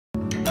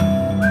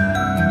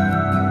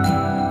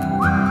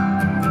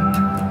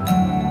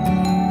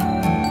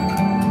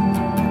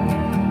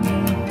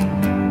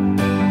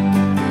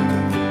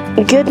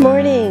Good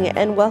morning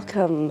and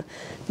welcome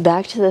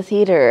back to the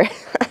theater.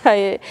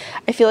 I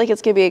feel like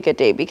it's gonna be a good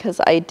day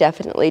because I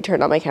definitely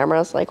turned on my camera.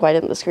 I was like, why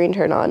didn't the screen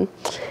turn on?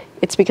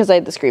 It's because I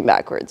had the screen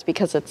backwards,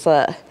 because it's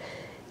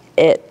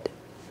it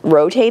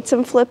rotates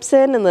and flips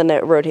in, and then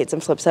it rotates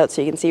and flips out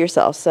so you can see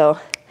yourself. So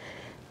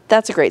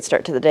that's a great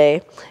start to the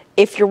day.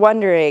 If you're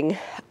wondering,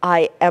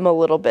 I am a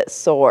little bit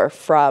sore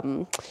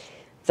from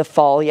the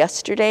fall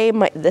yesterday,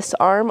 this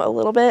arm a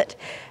little bit,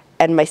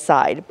 and my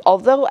side.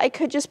 Although I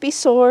could just be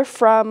sore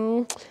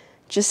from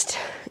just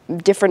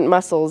different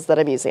muscles that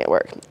I'm using at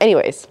work.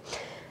 Anyways,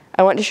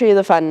 I want to show you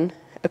the fun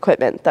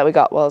equipment that we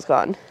got while I was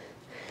gone.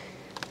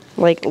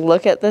 Like,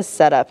 look at this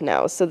setup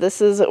now. So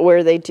this is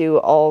where they do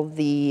all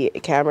the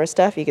camera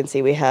stuff. You can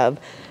see we have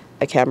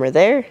a camera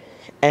there,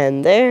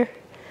 and there,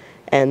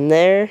 and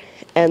there,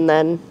 and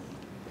then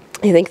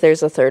I think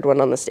there's a third one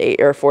on the stage,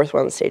 or a fourth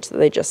one on the stage that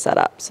they just set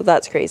up. So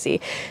that's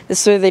crazy. This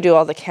is where they do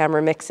all the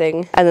camera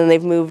mixing. And then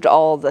they've moved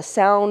all the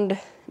sound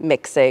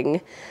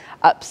mixing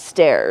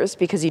upstairs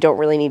because you don't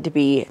really need to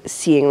be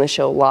seeing the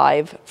show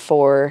live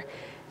for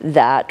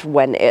that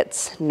when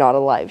it's not a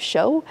live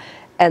show.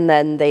 And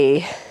then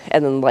the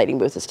lighting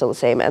booth is still the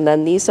same. And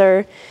then these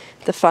are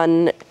the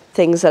fun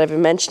things that I've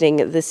been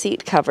mentioning, the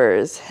seat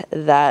covers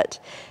that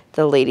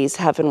the ladies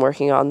have been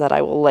working on that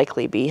I will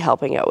likely be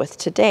helping out with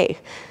today.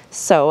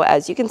 So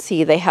as you can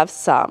see, they have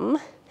some,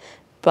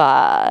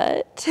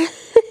 but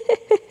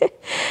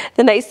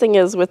the nice thing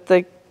is with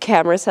the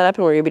camera setup,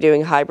 and we're gonna be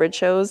doing hybrid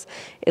shows,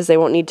 is they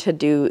won't need to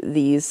do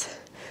these.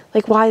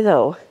 Like, why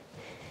though?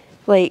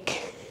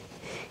 Like,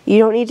 you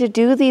don't need to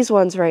do these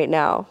ones right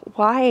now.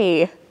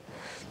 Why?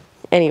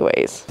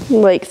 Anyways,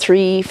 like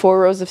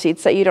 3-4 rows of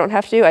seats that you don't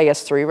have to do. I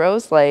guess 3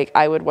 rows. Like,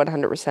 I would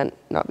 100%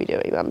 not be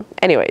doing them.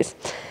 Anyways,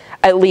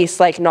 at least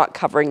like not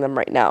covering them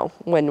right now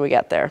when we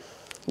get there.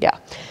 Yeah.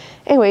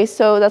 Anyway,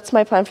 so that's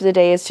my plan for the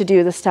day, is to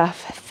do the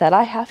stuff that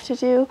I have to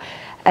do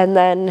and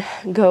then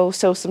go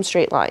sew some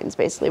straight lines,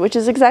 basically, which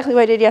is exactly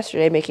what I did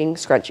yesterday, making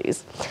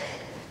scrunchies.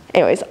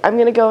 Anyways, I'm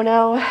gonna go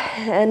now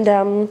and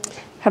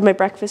have my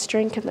breakfast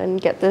drink and then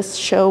get this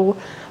show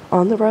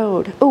on the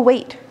road. Oh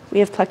wait, we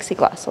have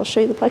plexiglass. I'll show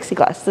you the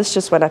plexiglass. This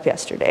just went up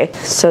yesterday.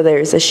 So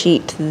there's a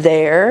sheet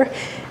there,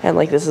 and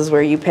like this is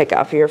where you pick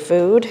up your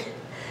food.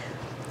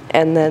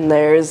 And then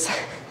there's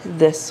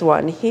this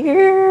one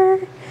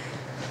here,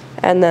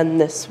 and then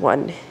this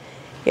one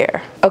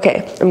here.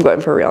 Okay, I'm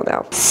going for real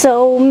now.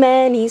 So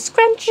many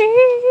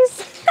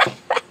scrunchies.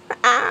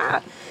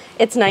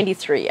 It's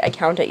 93, I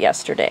counted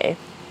yesterday.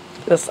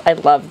 I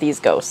love these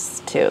ghosts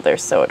too, they're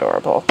so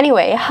adorable.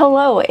 Anyway,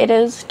 hello, it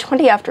is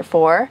 20 after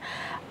 4.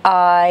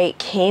 I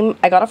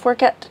got off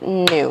work at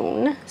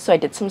noon, so I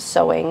did some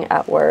sewing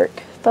at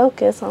work.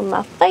 Focus on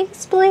my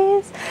face,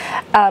 please.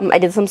 I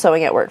did some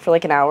sewing at work for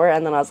like an hour,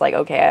 and then I was like,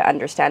 okay, I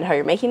understand how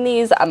you're making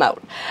these, I'm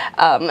out.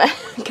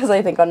 Because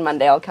I think on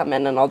Monday I'll come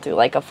in and I'll do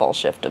like a full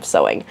shift of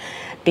sewing,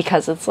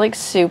 because it's like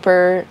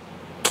super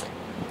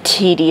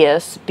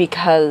tedious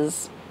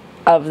because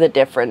of the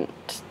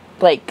different,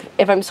 like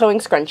if I'm sewing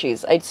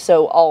scrunchies, I'd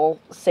sew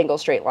all single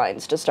straight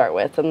lines to start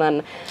with, and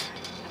then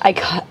I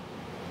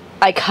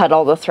cut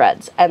all the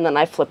threads and then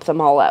I flip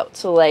them all out.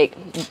 So like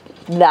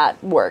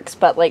that works.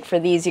 But like for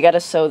these, you got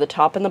to sew the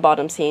top and the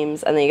bottom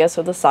seams, and then you got to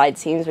sew the side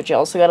seams, but you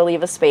also got to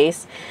leave a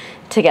space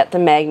to get the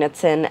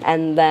magnets in.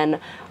 And then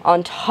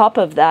on top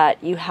of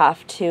that, you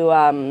have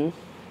to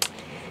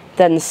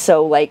then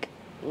sew like,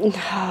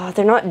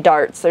 they're not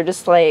darts, they're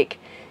just like,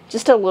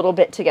 just a little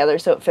bit together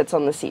so it fits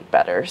on the seat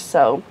better.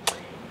 So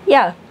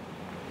yeah,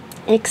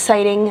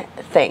 exciting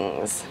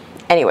things.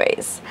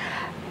 Anyways,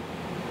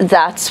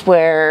 that's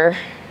where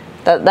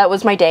that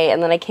was my day.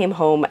 And then I came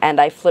home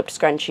and I flipped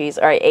scrunchies,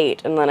 or I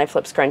ate, and then I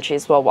flipped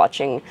scrunchies while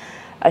watching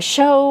a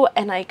show,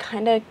 and I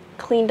kind of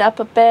cleaned up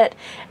a bit,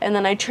 and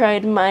then I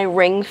tried my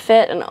ring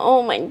fit, and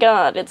oh my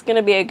god, it's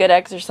gonna be a good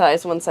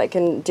exercise once I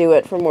can do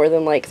it for more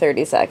than like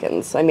 30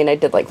 seconds. I mean, I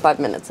did like 5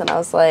 minutes, and I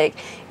was like,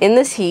 in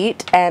this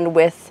heat and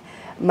with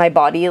my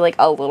body like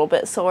a little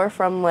bit sore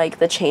from like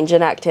the change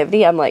in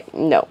activity, I'm like,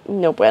 no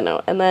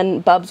bueno. And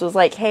then Bubs was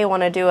like, hey,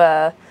 want to do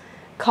a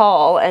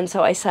call? And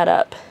so I set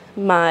up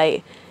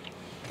my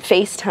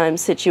FaceTime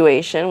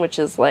situation, which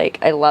is like,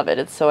 I love it,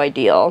 it's so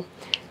ideal.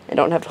 I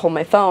don't have to hold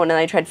my phone. And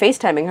I tried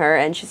FaceTiming her,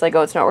 and she's like,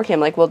 oh, it's not working. I'm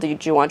like, well, do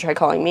you want to try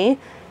calling me?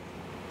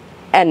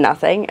 And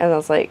nothing. And I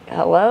was like,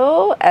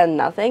 hello? And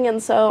nothing.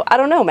 And so I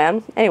don't know,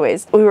 man.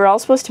 Anyways, we were all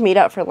supposed to meet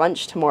up for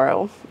lunch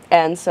tomorrow,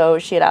 and so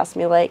she had asked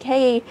me like,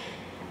 hey,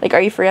 like,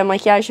 are you free? I'm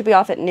like, yeah, I should be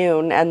off at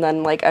noon, and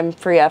then like I'm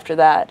free after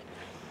that.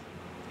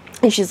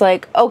 And she's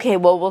like, okay,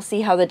 well, we'll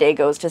see how the day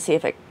goes to see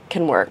if it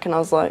can work. And I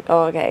was like,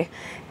 oh, okay.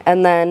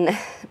 And then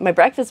my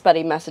breakfast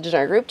buddy messaged in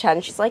our group chat,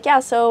 and she's like, yeah,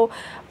 so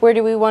where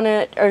do we want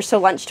to, or so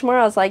lunch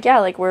tomorrow? I was like, yeah,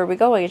 like, where are we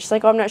going? And she's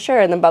like, oh, I'm not sure.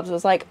 And then Bubs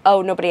was like,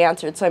 oh, nobody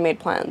answered, so I made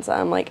plans.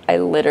 I'm like, I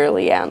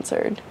literally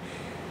answered.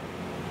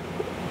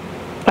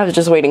 I was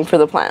just waiting for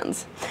the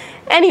plans.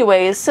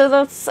 Anyways, so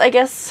that's, I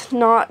guess,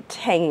 not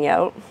hanging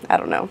out. I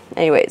don't know.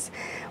 Anyways,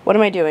 what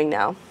am I doing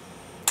now?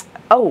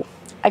 Oh,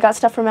 I got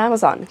stuff from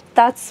Amazon.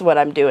 That's what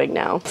I'm doing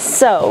now.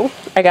 So,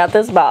 I got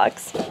this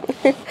box.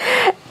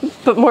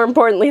 But more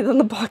importantly than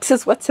the box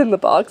is what's in the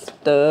box.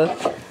 Duh.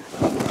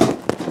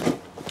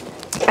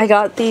 I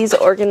got these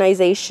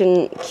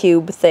organization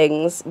cube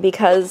things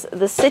because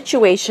the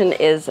situation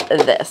is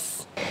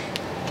this.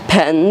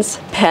 Pens,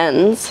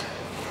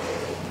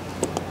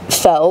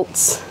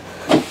 felts,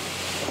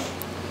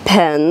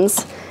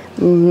 pens,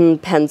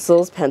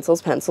 pencils,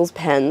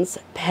 pens.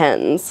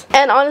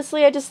 And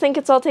honestly, I just think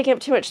it's all taking up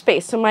too much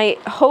space. So my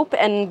hope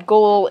and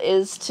goal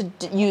is to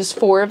use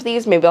 4 of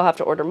these. Maybe I'll have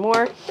to order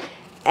more.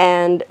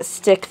 And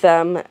stick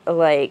them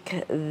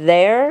like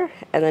there,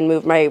 and then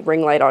move my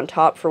ring light on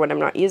top for when I'm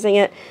not using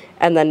it,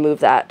 and then move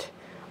that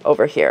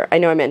over here. I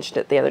know I mentioned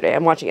it the other day.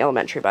 I'm watching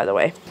Elementary, by the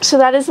way. So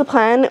that is the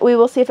plan. We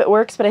will see if it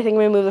works, but I think I'm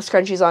going to move the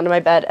scrunchies onto my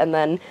bed and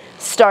then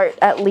start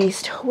at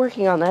least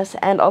working on this.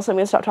 And also I'm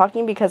going to stop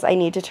talking because I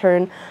need to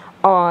turn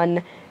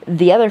on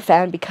the other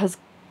fan because,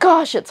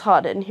 gosh, it's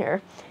hot in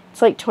here.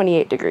 It's like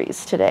 28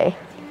 degrees today.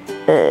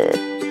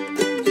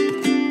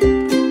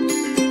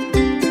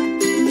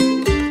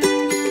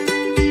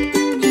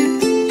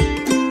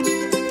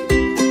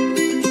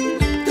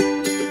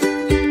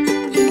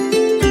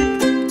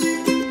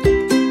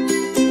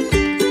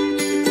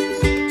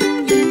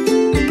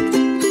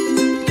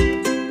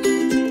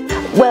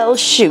 Well,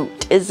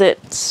 shoot, is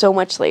it so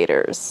much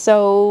later?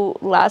 So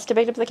last I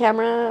picked up the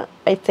camera,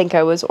 I think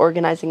I was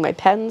organizing my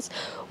pens,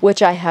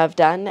 which I have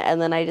done,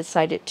 and then I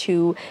decided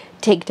to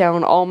take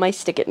down all my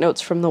stick-it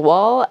notes from the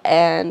wall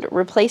and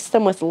replace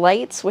them with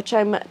lights, which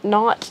I'm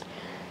not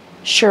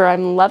sure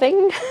I'm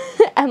loving.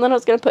 And then I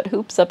was going to put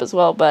hoops up as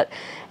well, but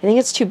I think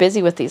it's too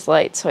busy with these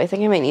lights, so I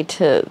think I might need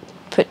to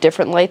put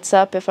different lights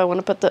up if I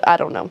want to put I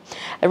don't know.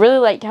 I really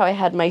liked how I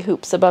had my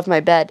hoops above my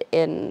bed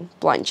in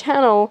Blind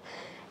Channel,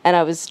 and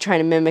I was trying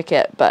to mimic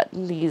it, but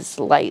these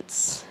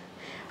lights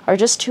are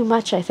just too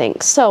much, I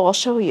think. So I'll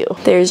show you.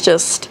 There's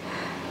just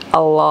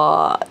a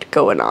lot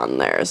going on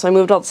there. So I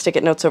moved all the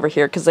stick-it notes over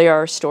here because they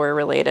are story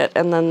related.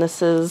 And then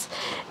this is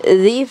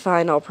the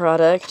final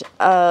product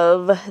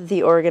of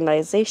the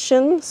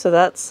organization. So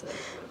that's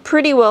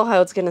pretty well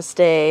how it's gonna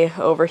stay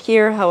over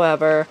here.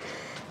 However,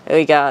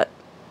 I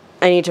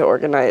need to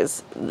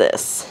organize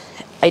this.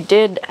 I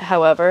did,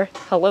 however,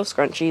 hello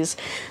scrunchies,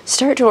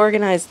 start to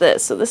organize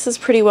this. So this is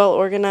pretty well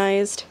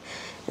organized.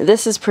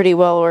 This is pretty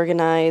well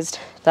organized.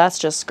 That's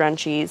just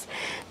scrunchies.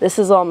 This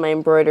is all my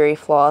embroidery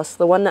floss.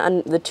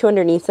 The 2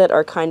 underneath it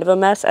are kind of a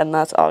mess, and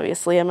that's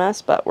obviously a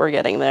mess, but we're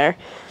getting there.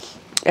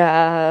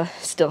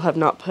 Still have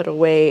not put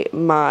away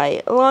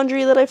my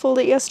laundry that I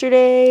folded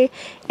yesterday.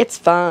 It's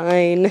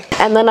fine.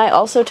 And then I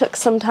also took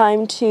some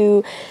time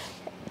to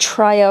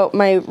try out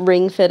my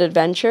Ring Fit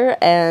adventure,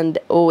 and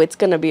oh, it's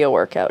gonna be a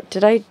workout.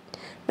 Did I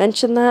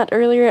mention that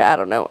earlier? I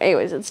don't know.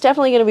 Anyways, it's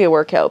definitely gonna be a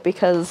workout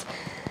because,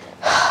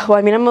 well,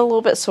 I mean, I'm a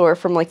little bit sore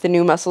from like the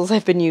new muscles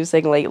I've been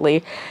using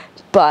lately,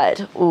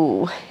 but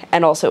ooh,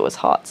 and also it was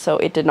hot, so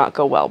it did not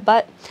go well,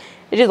 but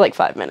it did like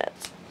 5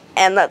 minutes,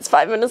 and that's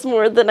 5 minutes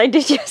more than I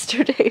did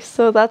yesterday,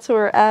 so that's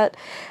where we're at.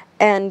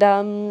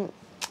 And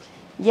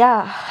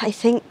yeah, I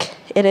think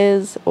it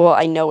is, well,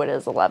 I know it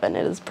is 11.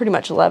 It is pretty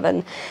much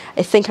 11.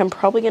 I think I'm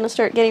probably going to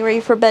start getting ready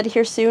for bed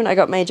here soon. I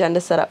got my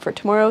agenda set up for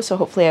tomorrow, so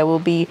hopefully I will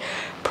be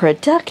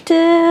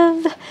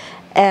productive.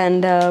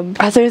 And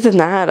other than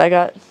that, I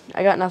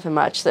got nothing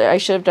much. I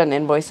should have done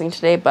invoicing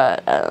today,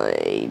 but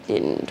I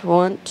didn't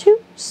want to,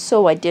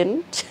 so I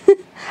didn't.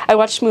 I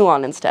watched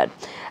Mulan instead.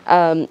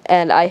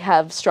 And I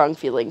have strong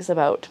feelings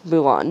about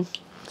Mulan.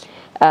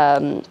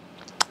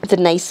 The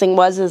nice thing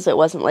is it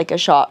wasn't like a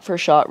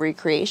shot-for-shot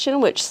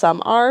recreation, which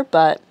some are,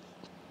 but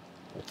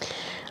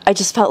I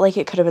just felt like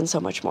it could have been so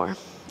much more.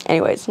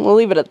 Anyways, we'll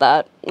leave it at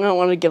that. I don't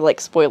want to give like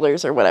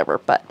spoilers or whatever,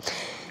 but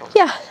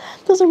yeah,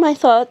 those are my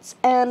thoughts.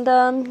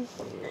 And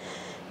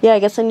yeah, I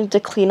guess I need to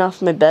clean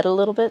off my bed a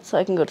little bit so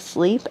I can go to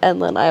sleep.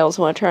 And then I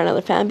also want to turn on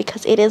another fan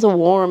because it is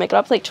warm. It got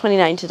up to like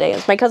 29 today.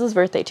 It's my cousin's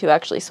birthday too,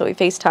 actually, so we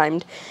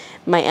FaceTimed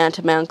my aunt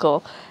and my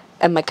uncle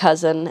and my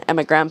cousin and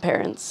my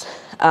grandparents.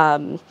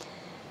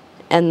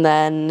 And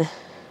then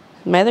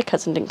my other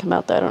cousin didn't come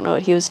out though. I don't know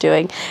what he was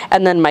doing.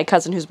 And then my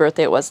cousin whose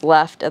birthday it was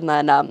left, and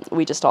then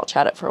we just all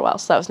chatted for a while.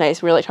 So that was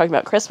nice. We were like talking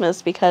about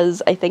Christmas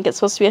because I think it's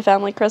supposed to be a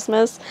family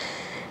Christmas.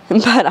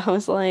 But I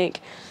was like,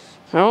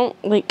 I don't,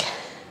 like,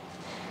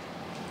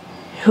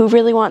 who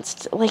really wants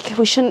to, like,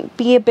 we shouldn't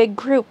be a big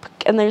group.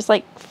 And there's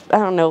like, I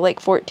don't know, like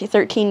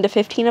 13 to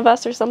 15 of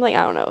us or something.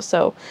 I don't know.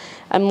 So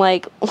I'm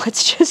like,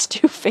 let's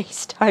just do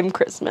FaceTime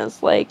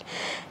Christmas. Like,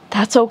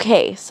 that's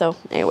okay. So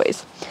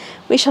anyways,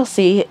 we shall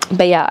see.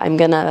 But yeah, I'm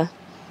gonna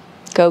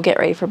go get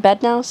ready for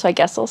bed now, so I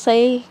guess I'll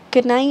say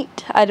good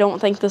night. I don't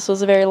think this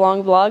was a very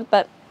long vlog,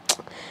 but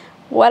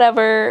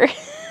whatever.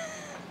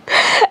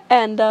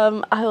 And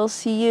I will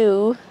see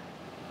you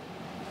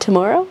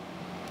tomorrow.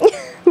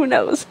 Who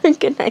knows?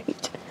 Good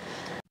night.